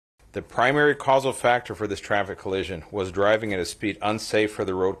The primary causal factor for this traffic collision was driving at a speed unsafe for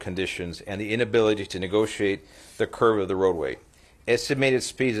the road conditions and the inability to negotiate the curve of the roadway. Estimated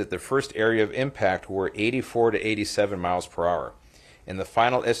speeds at the first area of impact were 84 to 87 miles per hour, and the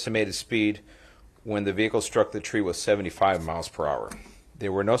final estimated speed when the vehicle struck the tree was 75 miles per hour.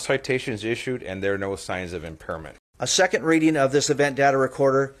 There were no citations issued, and there are no signs of impairment. A second reading of this event data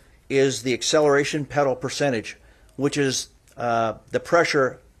recorder is the acceleration pedal percentage, which is the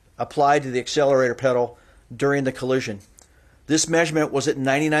pressure applied to the accelerator pedal during the collision. This measurement was at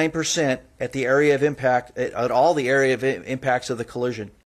 99% at the area of impact, at all the area of impacts of the collision.